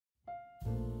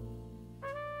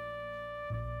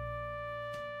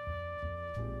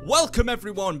Welcome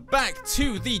everyone back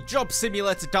to the Job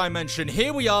Simulator dimension.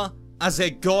 Here we are as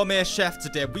a gourmet chef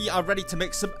today. We are ready to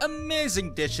make some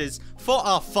amazing dishes for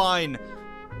our fine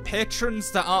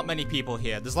patrons. There aren't many people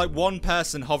here. There's like one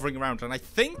person hovering around, and I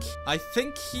think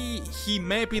he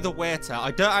may be the waiter.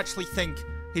 I don't actually think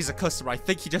he's a customer. I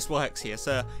think he just works here,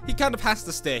 so he kind of has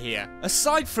to stay here.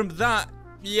 Aside from that,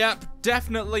 yep,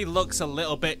 definitely looks a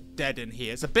little bit dead in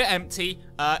here. It's a bit empty.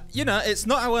 You know, it's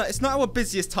not our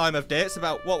busiest time of day. It's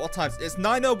about what time? It's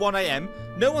 9:01 AM.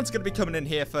 No one's gonna be coming in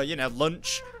here for, you know,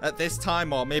 lunch at this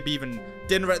time, or maybe even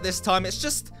dinner at this time. It's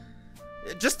just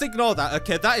ignore that,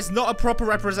 okay? That is not a proper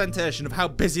representation of how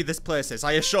busy this place is,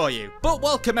 I assure you. But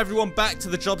welcome everyone back to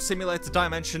the Job Simulator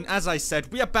dimension. As I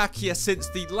said, we are back here since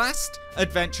the last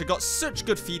adventure. Got such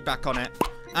good feedback on it.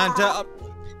 And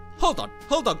hold on,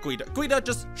 Guido,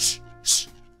 just shh.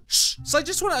 So I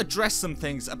just want to address some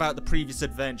things about the previous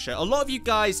adventure. A lot of you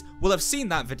guys will have seen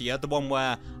that video, the one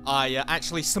where I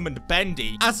actually summoned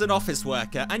Bendy as an office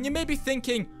worker, and you may be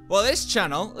thinking, well, this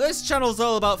channel's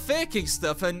all about faking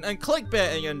stuff and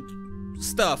clickbaiting and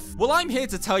stuff. Well, I'm here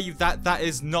to tell you that that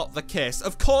is not the case.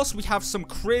 Of course, we have some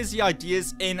crazy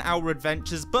ideas in our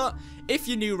adventures, but if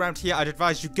you're new around here, I'd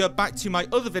advise you go back to my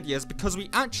other videos, because we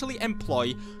actually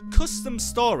employ custom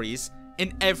stories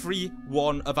in every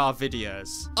one of our videos.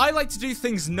 I like to do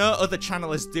things no other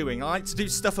channel is doing. I like to do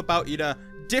stuff about, you know,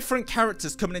 different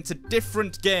characters coming into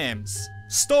different games.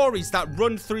 Stories that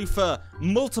run through for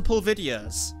multiple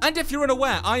videos. And if you're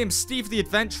unaware, I am Steve the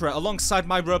Adventurer alongside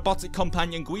my robotic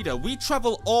companion Guido. We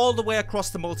travel all the way across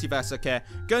the multiverse, okay?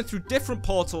 Going through different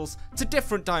portals to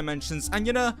different dimensions, and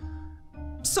you know,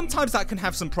 sometimes that can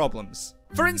have some problems.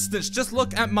 For instance, just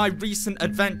look at my recent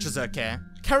adventures, okay?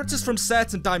 Characters from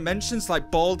certain dimensions like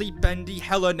Baldy, Bendy,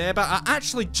 Hello Neighbor are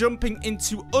actually jumping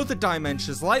into other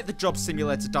dimensions like the Job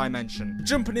Simulator dimension. They're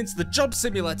jumping into the Job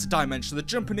Simulator dimension, they're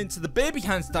jumping into the Baby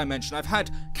Hands dimension. I've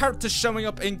had characters showing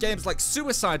up in games like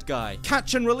Suicide Guy,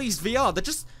 Catch and Release VR.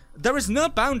 There is no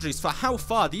boundaries for how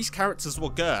far these characters will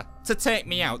go to take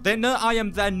me out. They know I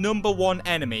am their #1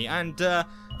 enemy, and to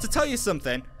tell you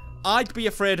something, I'd be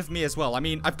afraid of me as well. I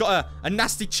mean, I've got a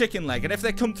nasty chicken leg, and if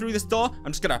they come through this door,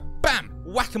 I'm just gonna, bam,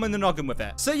 whack them in the noggin with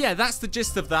it. So yeah, that's the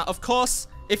gist of that. Of course,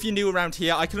 if you're new around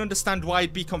here, I can understand why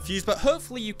you'd be confused, but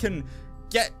hopefully you can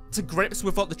get to grips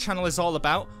with what the channel is all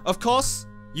about. Of course,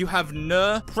 you have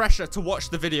no pressure to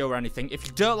watch the video or anything. If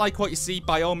you don't like what you see,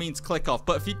 by all means, click off.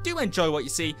 But if you do enjoy what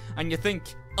you see, and you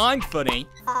think I'm funny,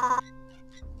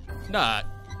 no,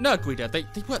 Guido, they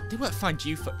won't find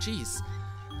you for, jeez.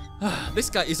 This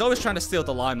guy is always trying to steal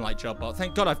the limelight, Jobbot.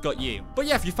 Thank God I've got you. But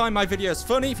yeah, if you find my videos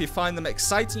funny, if you find them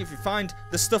exciting, if you find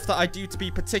the stuff that I do to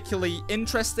be particularly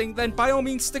interesting, then by all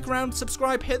means stick around,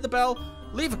 subscribe, hit the bell,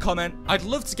 leave a comment. I'd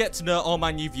love to get to know all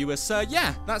my new viewers. So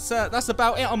yeah, that's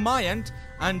about it on my end.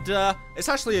 And it's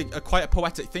actually quite a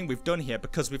poetic thing we've done here,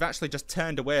 because we've actually just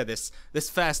turned away this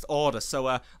first order.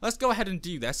 So let's go ahead and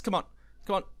do this. Come on,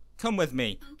 come with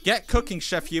me. Get cooking,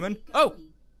 Chef Human. Oh,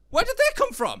 where did they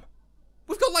come from?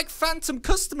 We've got like phantom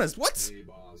customers. What? Hey,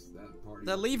 boss,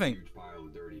 they're leaving.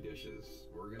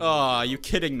 Oh, are you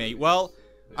kidding me? Well,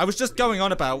 I was just going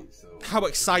on about how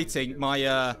exciting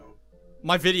my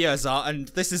my videos are, and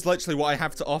this is literally what I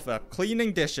have to offer.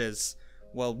 Cleaning dishes.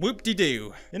 Well,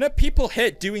 whoop-de-doo. You know, people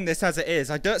hate doing this as it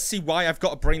is. I don't see why I've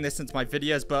got to bring this into my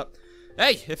videos, but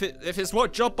hey, if it's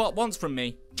what Jobbot wants from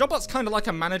me. Jobbot's kind of like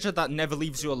a manager that never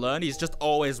leaves you alone. He's just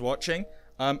always watching.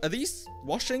 Are these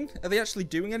washing? Are they actually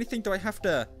doing anything? Do I have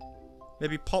to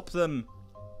maybe pop them?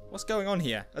 What's going on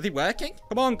here? Are they working?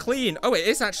 Come on, clean. Oh, it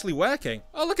is actually working.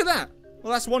 Oh, look at that.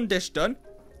 Well, that's one dish done.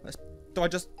 Do I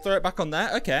just throw it back on there?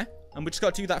 Okay. And we just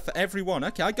got to do that for everyone.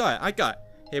 Okay, I got it.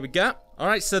 Here we go. All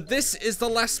right, so this is the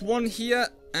last one here.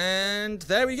 And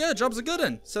there we go. Job's a good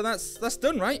one. So that's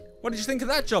done, right? What did you think of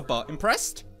that, Jobbot?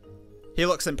 Impressed? He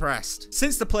looks impressed.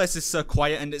 Since the place is so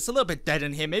quiet and it's a little bit dead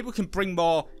in here, maybe we can bring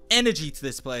more energy to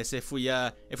this place if we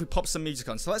pop some music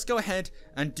on. So let's go ahead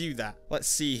and do that. Let's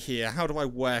see here. How do I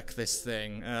work this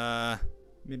thing?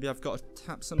 Maybe I've got to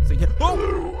tap something here. Oh!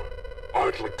 Hello.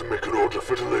 I'd like to make an order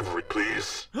for delivery,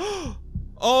 please.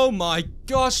 Oh my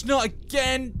gosh, not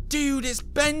again. Dude, it's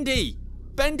Bendy.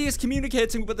 Bendy is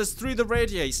communicating with us through the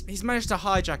radio. He's managed to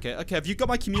hijack it. Okay, have you got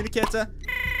my communicator?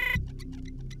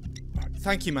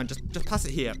 Thank you, man. Just pass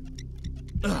it here.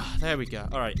 Ugh, there we go.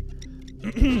 All right.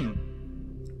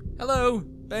 Hello,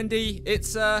 Bendy.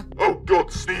 It's Oh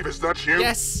God, Steve, is that you?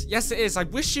 Yes, it is. I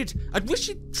wish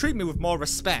you'd treat me with more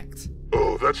respect.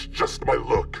 Oh, that's just my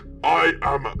look. I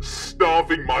am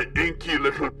starving my inky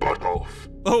little butt off.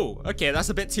 Oh, okay, that's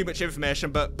a bit too much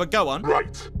information, but go on.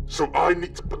 Right. So I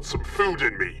need to put some food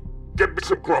in me. Get me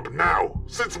some grub now.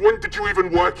 Since when did you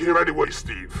even work here anyway,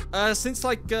 Steve? Since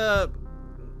like, for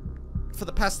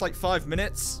the past like 5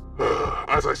 minutes.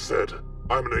 As I said,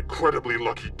 I'm an incredibly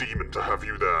lucky demon to have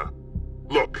you there.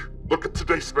 Look at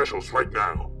today's specials right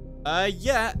now.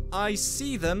 Yeah, I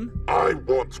see them. I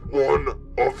want one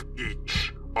of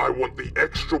each. I want the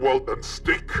extra well-done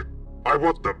steak. I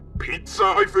want the pizza,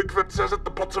 I think that says at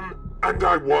the bottom. And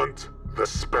I want the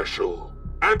special.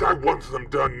 And I want them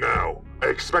done now. I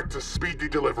expect a speedy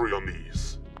delivery on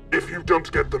these. If you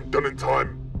don't get them done in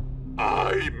time,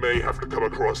 I may have to come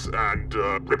across and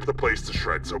rip the place to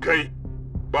shreds, okay?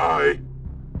 Bye.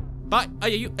 But are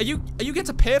you going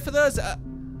to pay for those?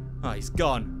 Oh, he's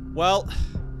gone. Well,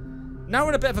 now we're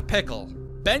in a bit of a pickle.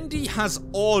 Bendy has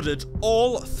ordered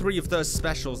all 3 of those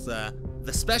specials there.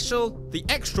 The special, the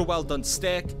extra well-done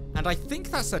steak, and I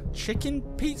think that's a chicken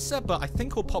pizza, but I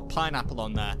think we'll put pineapple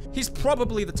on there. He's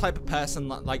probably the type of person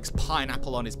that likes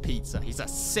pineapple on his pizza. He's a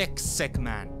sick, sick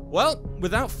man. Well,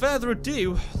 without further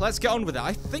ado, let's get on with it.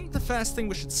 I think the first thing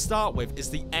we should start with is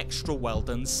the extra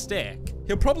well-done steak.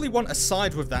 He'll probably want a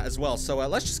side with that as well, so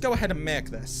let's just go ahead and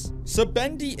make this. So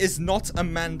Bendy is not a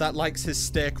man that likes his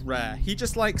steak rare. He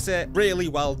just likes it really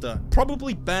well done.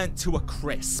 Probably burnt to a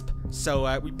crisp.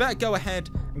 So we better go ahead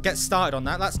and get started on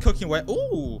that. That's cooking away.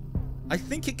 Ooh, I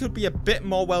think it could be a bit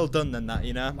more well done than that,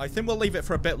 you know? I think we'll leave it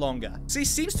for a bit longer. So he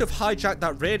seems to have hijacked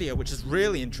that radio, which is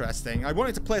really interesting. I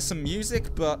wanted to play some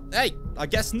music, but hey, I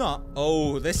guess not.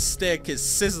 Oh, this steak is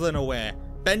sizzling away.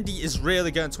 Bendy is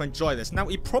really going to enjoy this. Now,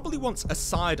 he probably wants a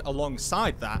side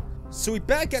alongside that. So we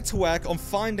better get to work on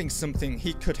finding something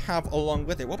he could have along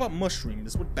with it. What about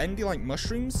mushrooms? Would Bendy like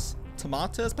mushrooms?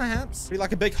 Tomatoes, perhaps? Maybe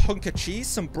like a big hunk of cheese,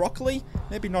 some broccoli?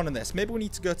 Maybe none of this. Maybe we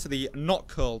need to go to the not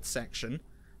curled section.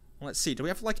 Let's see, do we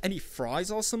have like any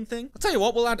fries or something? I'll tell you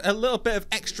what, we'll add a little bit of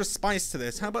extra spice to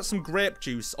this. How about some grape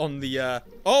juice on the,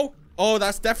 Oh,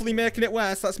 that's definitely making it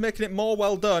worse. That's making it more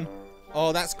well done.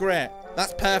 Oh, that's great.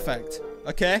 That's perfect.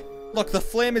 Okay. Look, the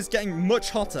flame is getting much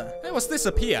hotter. Hey, what's this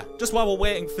up here? Just while we're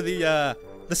waiting for the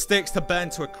steaks to burn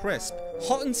to a crisp.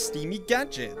 Hot and steamy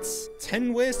gadgets.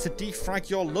 10 ways to defrag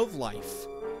your love life.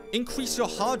 Increase your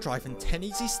hard drive in 10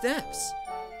 easy steps.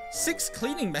 6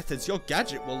 cleaning methods your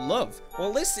gadget will love.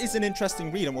 Well, this is an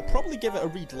interesting read, and we'll probably give it a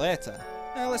read later.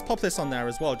 Let's pop this on there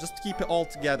as well, just to keep it all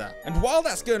together. And while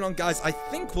that's going on, guys, I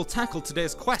think we'll tackle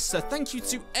today's quest. So thank you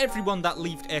to everyone that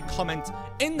left a comment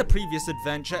in the previous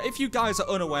adventure. If you guys are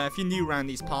unaware, if you're new around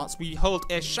these parts, we hold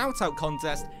a shout-out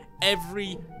contest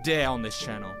every day on this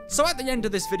channel. So at the end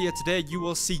of this video today, you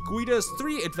will see Guido's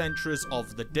 3 adventurers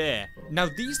of the day. Now,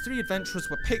 these 3 adventurers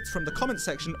were picked from the comment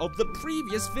section of the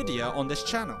previous video on this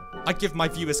channel. I give my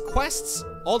viewers quests.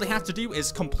 All they have to do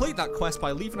is complete that quest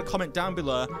by leaving a comment down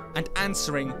below and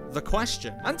answering the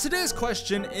question. And today's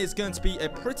question is going to be a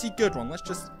pretty good one. Let's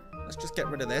just get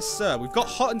rid of this. So, we've got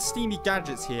hot and steamy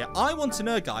gadgets here. I want to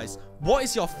know, guys, what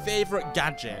is your favorite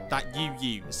gadget that you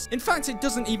use? In fact, it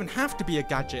doesn't even have to be a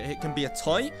gadget. It can be a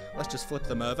toy. Let's just flip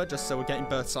them over, just so we're getting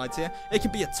both sides here. It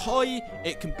can be a toy.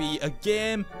 It can be a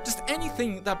game. Just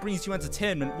anything that brings you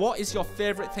entertainment. What is your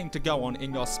favorite thing to go on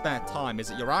in your spare time? Is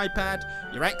it your iPad,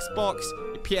 your Xbox,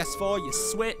 your PS4, your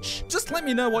Switch? Just let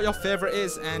me know what your favorite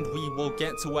is, and we will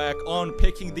get to work on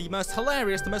picking the most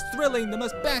hilarious, the most thrilling, the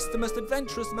most best, the most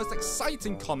adventurous, the most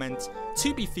exciting comment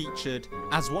to be featured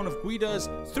as one of Guido's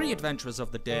 3 adventurers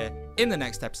of the day in the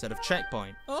next episode of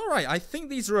Checkpoint. Alright, I think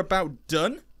these are about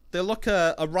done. They look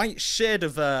a right shade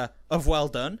of well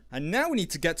done. And now we need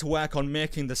to get to work on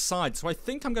making the side. So I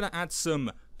think I'm going to add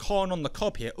some corn on the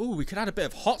cob here. Ooh, we could add a bit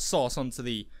of hot sauce onto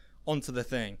the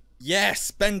thing.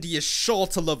 Yes, Bendy is sure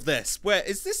to love this. Wait,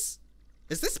 is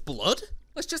this blood?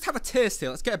 Let's just have a taste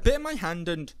here. Let's get a bit in my hand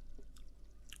and...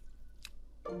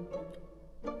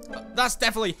 That's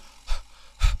definitely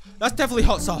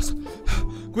hot sauce.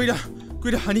 Guido,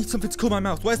 I need something to cool my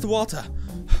mouth. Where's the water?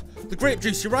 The grape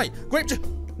juice, you're right. Grape juice.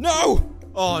 No!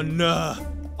 Oh, no.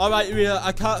 Alright, Rhea,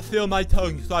 I can't feel my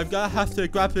tongue, so I'm gonna have to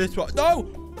grab this one. No!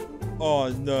 Oh,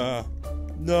 no.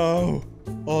 No.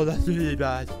 Oh, that's really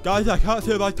bad. Guys, I can't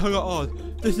feel my tongue at all.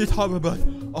 This is horrible.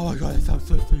 Oh my god, that sounds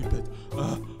so stupid.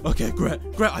 Okay, great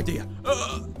idea.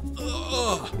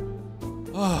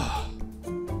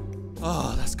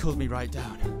 Oh, that's cooled me right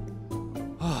down.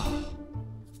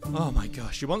 Oh my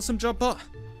gosh, you want some job bot?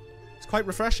 It's quite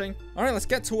refreshing. Alright, let's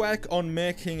get to work on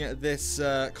making this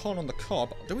corn on the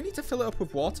cob. Do we need to fill it up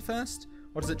with water first?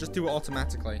 Or does it just do it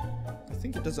automatically? I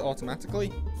think it does it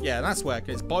automatically. Yeah, that's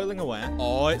working. It's boiling away.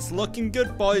 Oh, it's looking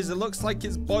good, boys. It looks like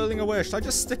it's boiling away. Should I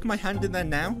just stick my hand in there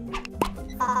now?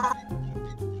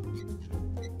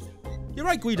 You're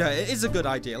right, Guido. It is a good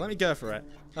idea. Let me go for it.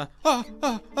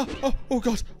 Oh,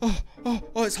 God.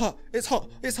 Oh, it's hot. It's hot.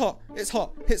 It's hot. It's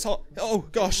hot. It's hot. Oh,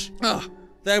 gosh.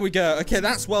 There we go. Okay,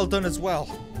 that's well done as well.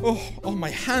 Oh, my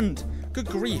hand. Good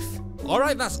grief. All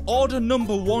right, that's order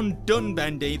number 1 done,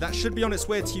 Bendy. That should be on its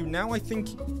way to you now, I think.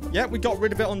 Yeah, we got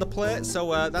rid of it on the plate,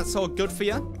 so that's all good for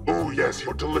you. Oh, yes,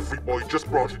 your delivery boy just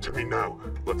brought it to me now.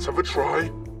 Let's have a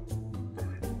try.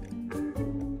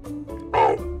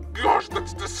 Oh, gosh,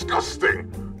 that's disgusting.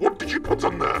 What did you put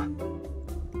on there?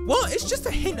 Well, it's just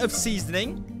a hint of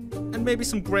seasoning, and maybe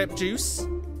some grape juice,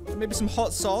 and maybe some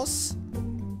hot sauce,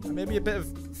 and maybe a bit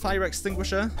of fire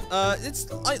extinguisher. I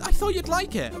thought you'd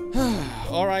like it.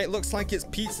 All right, looks like it's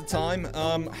pizza time.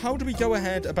 How do we go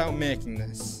ahead about making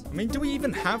this? I mean, do we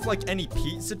even have like any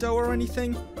pizza dough or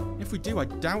anything? If we do, I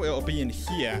doubt it'll be in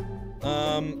here.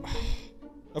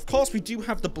 Of course, we do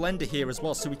have the blender here as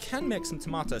well, so we can make some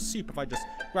tomato soup if I just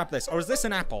grab this. Or is this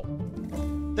an apple?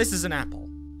 This is an apple.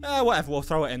 Whatever, we'll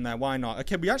throw it in there. Why not?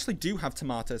 Okay, we actually do have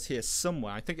tomatoes here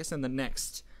somewhere. I think it's in the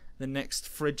next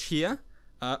fridge here.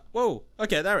 Whoa.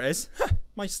 Okay, there it is.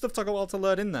 My stuff took a while to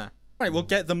load in there. Right, we'll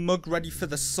get the mug ready for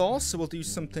the sauce. So we'll do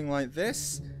something like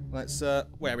this. Let's,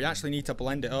 wait, we actually need to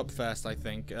blend it up first, I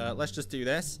think. Let's just do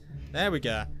this. There we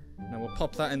go. Now we'll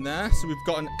pop that in there. So we've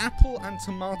got an apple and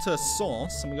tomato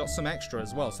sauce, and we got some extra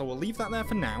as well. So we'll leave that there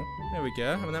for now. There we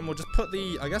go. And then we'll just put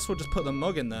I guess we'll just put the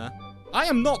mug in there. I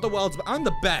am not the world's, I'm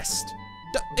the best.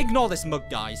 Ignore this mug,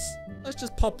 guys. Let's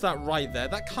just pop that right there.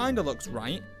 That kind of looks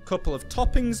right. Couple of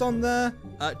toppings on there.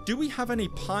 Do we have any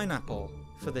pineapple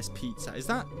for this pizza?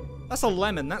 That's a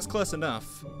lemon. That's close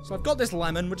enough. So I've got this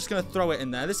lemon. We're just going to throw it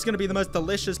in there. This is going to be the most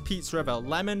delicious pizza ever.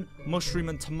 Lemon, mushroom,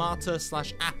 and tomato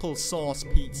 / apple sauce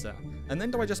pizza. And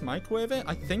then do I just microwave it?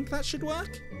 I think that should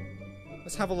work.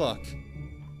 Let's have a look.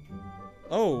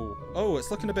 Oh, it's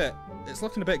looking a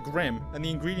bit grim, and the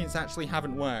ingredients actually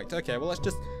haven't worked. Okay, well, let's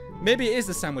just, maybe it is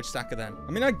the sandwich stacker then.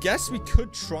 I mean, I guess we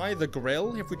could try the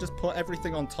grill if we just put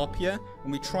everything on top here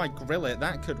and we try grill it.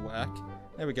 That could work.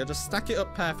 There we go. Just stack it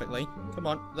up perfectly. Come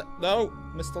on. No,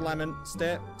 Mr. Lemon,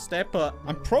 stay put.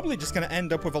 I'm probably just going to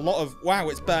end up with a lot of, wow,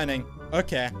 it's burning.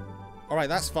 Okay. All right,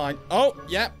 that's fine. Oh,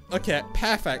 yeah. Okay,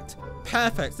 perfect.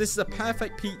 Perfect. This is a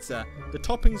perfect pizza. The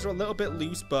toppings are a little bit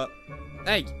loose, but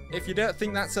hey, if you don't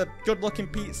think that's a good-looking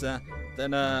pizza,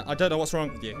 then I don't know what's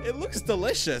wrong with you. It looks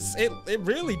delicious. It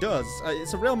really does.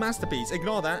 It's a real masterpiece.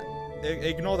 Ignore that.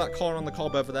 Ignore that corn on the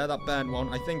cob over there, that burned one.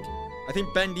 I think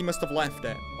Bendy must have left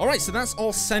it. All right, so that's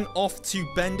all sent off to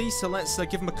Bendy. So let's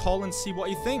give him a call and see what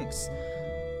he thinks.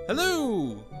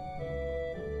 Hello.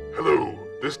 Hello.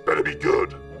 This better be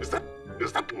good. Is that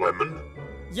lemon?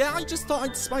 Yeah, I just thought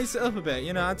I'd spice it up a bit.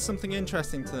 You know, add something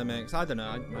interesting to the mix. I don't know.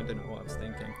 I don't know what I was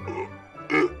thinking.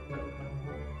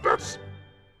 That's...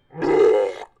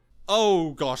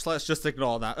 Oh, gosh. Let's just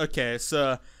ignore that. Okay,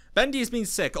 so Bendy has been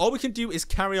sick. All we can do is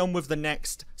carry on with the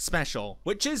next special,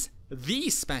 which is the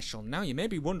special. Now, you may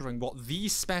be wondering what the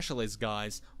special is,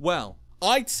 guys. Well,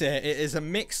 I'd say it is a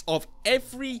mix of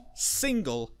every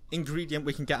single ingredient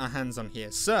we can get our hands on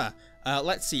here. So,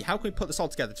 let's see. How can we put this all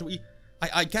together? Do we...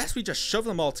 I guess we just shove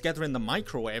them all together in the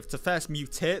microwave to first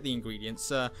mutate the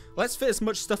ingredients. Let's fit as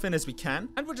much stuff in as we can.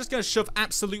 And we're just going to shove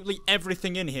absolutely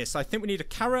everything in here. So I think we need a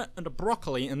carrot and a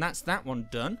broccoli, and that's that one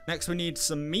done. Next, we need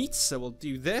some meat, so we'll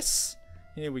do this.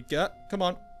 Here we go. Come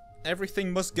on.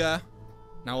 Everything must go.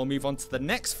 Now we'll move on to the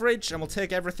next fridge, and we'll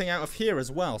take everything out of here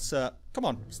as well. So, come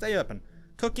on. Stay open.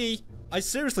 Cookie. I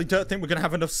seriously don't think we're going to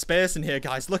have enough space in here,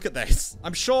 guys. Look at this.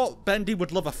 I'm sure Bendy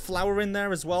would love a flour in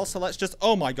there as well, so let's just...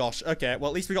 Oh my gosh. Okay,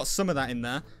 well, at least we got some of that in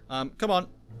there. Come on.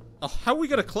 Oh, how are we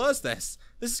going to close this?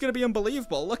 This is going to be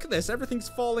unbelievable. Look at this. Everything's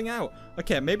falling out.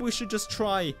 Okay, maybe we should just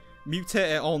try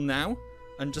mutate it all now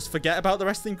and just forget about the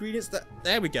rest of the ingredients.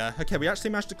 There we go. Okay, we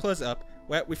actually managed to close it up.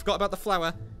 Wait, we forgot about the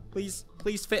flour. Please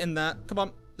fit in there. Come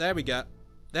on. There we go.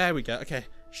 There we go. Okay,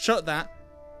 shut that.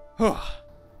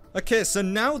 Okay, so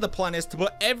now the plan is to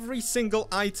put every single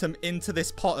item into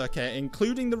this pot, okay?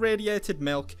 Including the radiated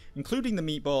milk, including the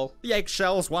meatball, the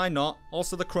eggshells, why not?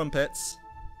 Also the crumpets.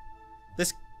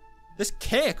 This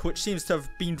cake, which seems to have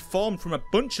been formed from a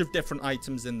bunch of different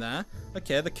items in there.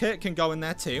 Okay, the cake can go in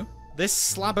there too. This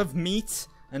slab of meat,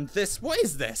 and this... What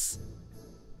is this?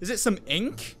 Is it some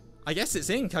ink? I guess it's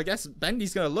ink. I guess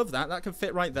Bendy's gonna love that. That can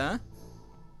fit right there.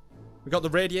 We got the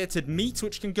radiated meat,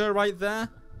 which can go right there.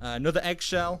 Another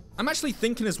eggshell. I'm actually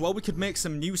thinking as well we could make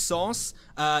some new sauce.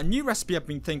 New recipe I've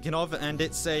been thinking of, and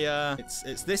it's a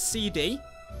it's this CD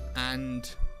and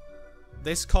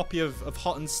this copy of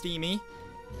Hot and Steamy.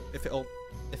 If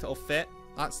it'll fit,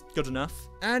 that's good enough.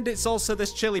 And it's also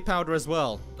this chili powder as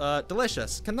well.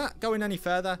 Delicious. Can that go in any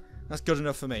further? That's good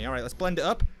enough for me. All right, let's blend it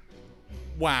up.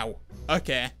 Wow.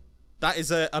 Okay. That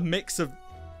is a mix of...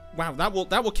 Wow, that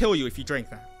will kill you if you drink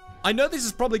that. I know this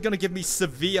is probably going to give me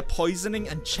severe poisoning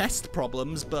and chest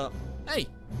problems, but hey,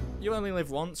 you only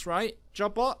live once, right?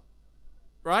 Jobbot?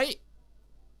 Right?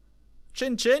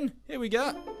 Chin chin. Here we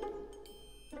go.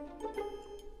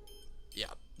 Yeah,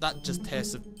 that just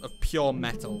tastes of pure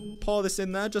metal. Pour this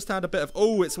in there. Just had a bit of...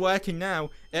 Oh, it's working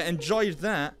now. It enjoyed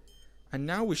that. And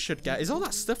now we should get... Is all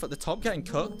that stuff at the top getting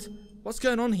cooked? What's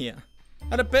going on here?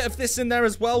 Add a bit of this in there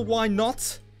as well. Why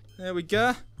not? There we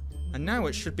go. And now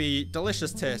it should be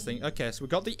delicious tasting. Okay, so we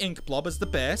got the ink blob as the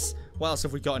base. What else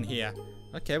have we got in here?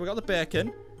 Okay, we got the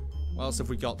bacon. What else have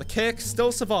we got? The cake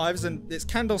still survives and its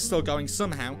candle's still going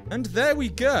somehow. And there we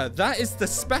go. That is the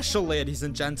special, ladies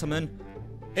and gentlemen.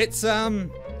 It's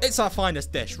our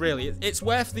finest dish, really. It's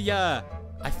worth the, I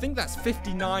think that's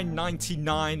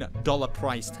 $59.99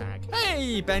 price tag.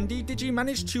 Hey, Bendy, did you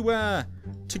manage to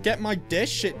get my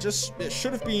dish? It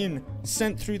should have been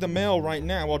sent through the mail right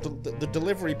now, or the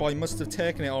delivery boy must have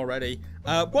taken it already.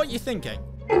 What are you thinking?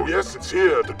 Oh yes, it's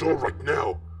here at the door right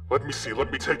now. Let me see,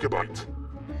 let me take a bite.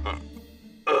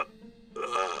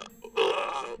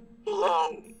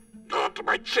 To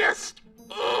my chest.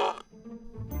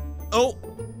 Oh,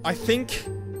 I think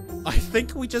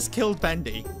we just killed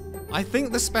Bendy. I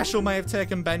think the special may have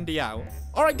taken Bendy out.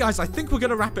 Alright guys, I think we're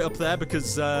going to wrap it up there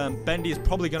because Bendy is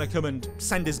probably going to come and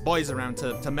send his boys around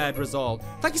to murder us all.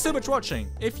 Thank you so much for watching.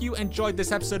 If you enjoyed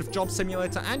this episode of Job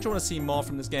Simulator and you want to see more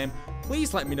from this game,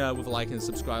 please let me know with a like and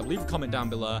subscribe. Leave a comment down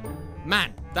below.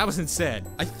 Man, that was insane.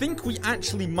 I think we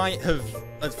actually might have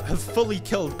fully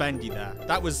killed Bendy there.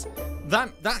 That was...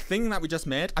 That thing that we just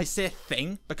made, I say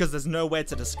thing because there's no way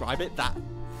to describe it. That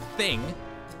thing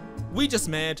we just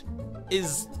made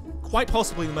is quite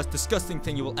possibly the most disgusting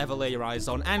thing you will ever lay your eyes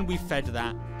on, and we fed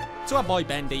that to our boy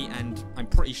Bendy, and I'm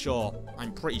pretty sure we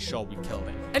killed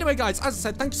him. Anyway guys, as I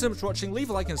said, thank you so much for watching. Leave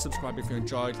a like and subscribe if you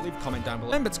enjoyed. Leave a comment down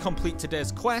below. Remember to complete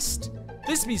today's quest.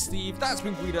 This has been Steve, that's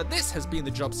been Guido, this has been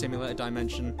the Job Simulator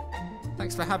Dimension.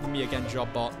 Thanks for having me again,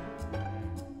 Jobbot.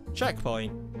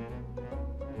 Checkpoint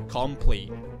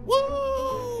complete.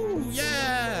 Woo!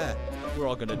 Yeah! We're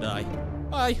all gonna die.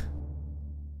 Bye.